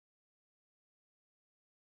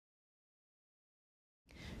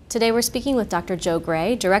Today we're speaking with Dr. Joe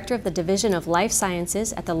Gray, Director of the Division of Life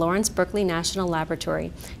Sciences at the Lawrence Berkeley National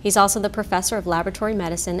Laboratory. He's also the Professor of Laboratory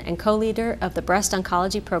Medicine and co-leader of the Breast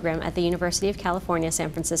Oncology Program at the University of California,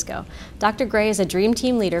 San Francisco. Dr. Gray is a dream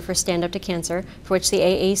team leader for Stand Up to Cancer, for which the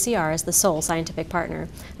AACR is the sole scientific partner.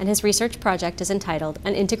 And his research project is entitled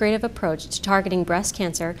An Integrative Approach to Targeting Breast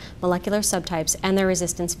Cancer, Molecular Subtypes, and Their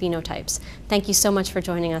Resistance Phenotypes. Thank you so much for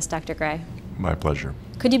joining us, Dr. Gray. My pleasure.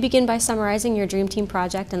 Could you begin by summarizing your Dream Team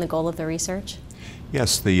project and the goal of the research?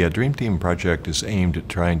 Yes, the Dream Team project is aimed at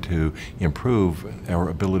trying to improve our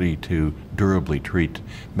ability to durably treat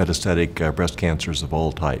metastatic breast cancers of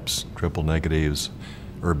all types, triple negatives,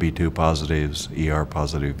 ERB2 positives, ER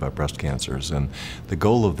positive breast cancers. And the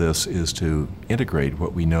goal of this is to integrate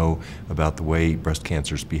what we know about the way breast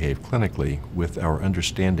cancers behave clinically with our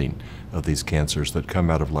understanding of these cancers that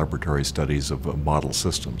come out of laboratory studies of model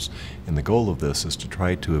systems. And the goal of this is to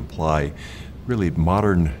try to apply really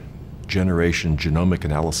modern generation genomic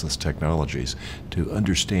analysis technologies to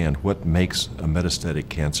understand what makes a metastatic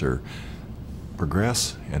cancer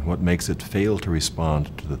progress and what makes it fail to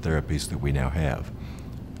respond to the therapies that we now have.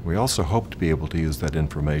 We also hope to be able to use that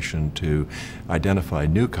information to identify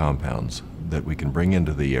new compounds that we can bring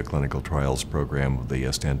into the clinical trials program of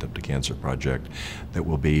the Stand Up to Cancer project that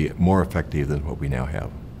will be more effective than what we now have.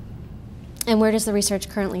 And where does the research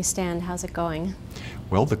currently stand? How's it going?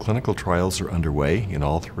 Well, the clinical trials are underway in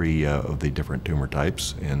all three of the different tumor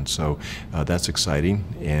types, and so that's exciting.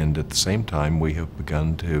 And at the same time, we have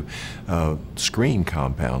begun to screen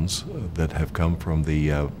compounds that have come from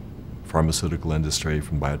the pharmaceutical industry,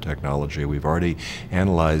 from biotechnology. We've already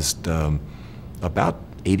analyzed about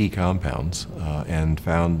 80 compounds and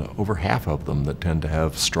found over half of them that tend to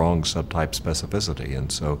have strong subtype specificity.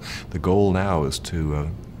 And so the goal now is to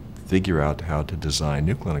figure out how to design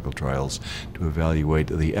new clinical trials to evaluate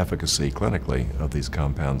the efficacy clinically of these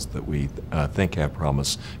compounds that we think have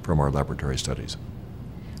promise from our laboratory studies.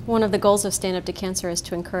 One of the goals of Stand Up to Cancer is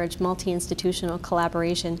to encourage multi-institutional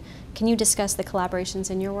collaboration. Can you discuss the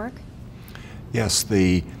collaborations in your work? Yes,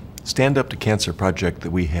 the Stand Up to Cancer project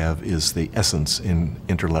that we have is the essence in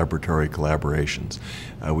interlaboratory collaborations.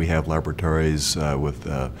 We have laboratories with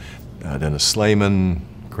Dennis Slayman,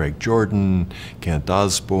 Craig Jordan, Kent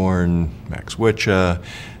Osborne, Max Wicha,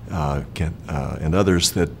 and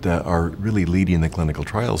others that are really leading the clinical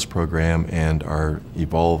trials program and are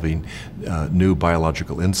evolving new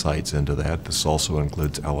biological insights into that. This also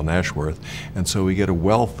includes Alan Ashworth. And so we get a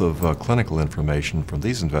wealth of clinical information from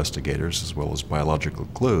these investigators as well as biological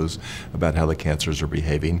clues about how the cancers are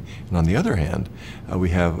behaving. And on the other hand, we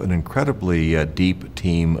have an incredibly deep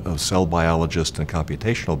team of cell biologists and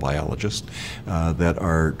computational biologists that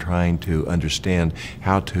are trying to understand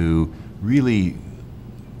how to really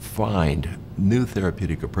find new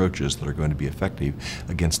therapeutic approaches that are going to be effective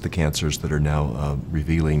against the cancers that are now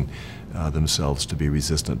revealing themselves to be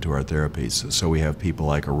resistant to our therapies. So we have people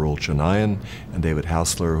like Arul Chanayan and David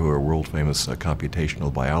Hausler, who are world-famous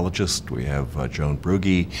computational biologists. We have Joan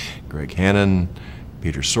Brugge, Greg Hannon,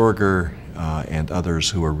 Peter Sorger, and others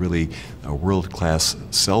who are really world-class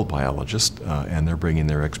cell biologists, and they're bringing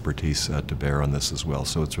their expertise to bear on this as well.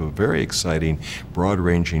 So it's a very exciting,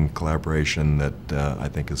 broad-ranging collaboration that I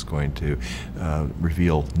think is going to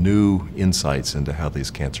reveal new insights into how these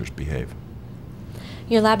cancers behave.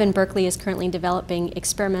 Your lab in Berkeley is currently developing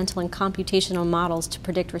experimental and computational models to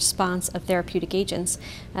predict response of therapeutic agents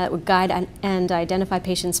that would guide and identify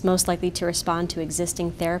patients most likely to respond to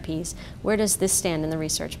existing therapies. Where does this stand in the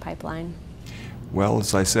research pipeline? Well,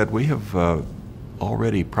 as I said, we have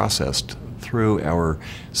already processed through our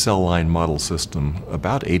cell line model system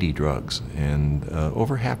about 80 drugs, and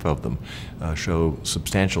over half of them show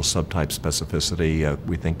substantial subtype specificity.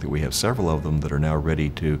 We think that we have several of them that are now ready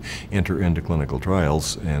to enter into clinical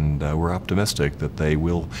trials, and we're optimistic that they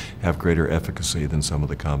will have greater efficacy than some of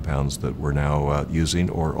the compounds that we're now using,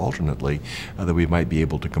 or alternately that we might be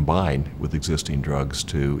able to combine with existing drugs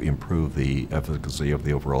to improve the efficacy of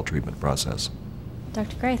the overall treatment process.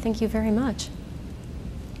 Dr. Gray, thank you very much.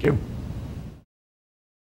 Thank you.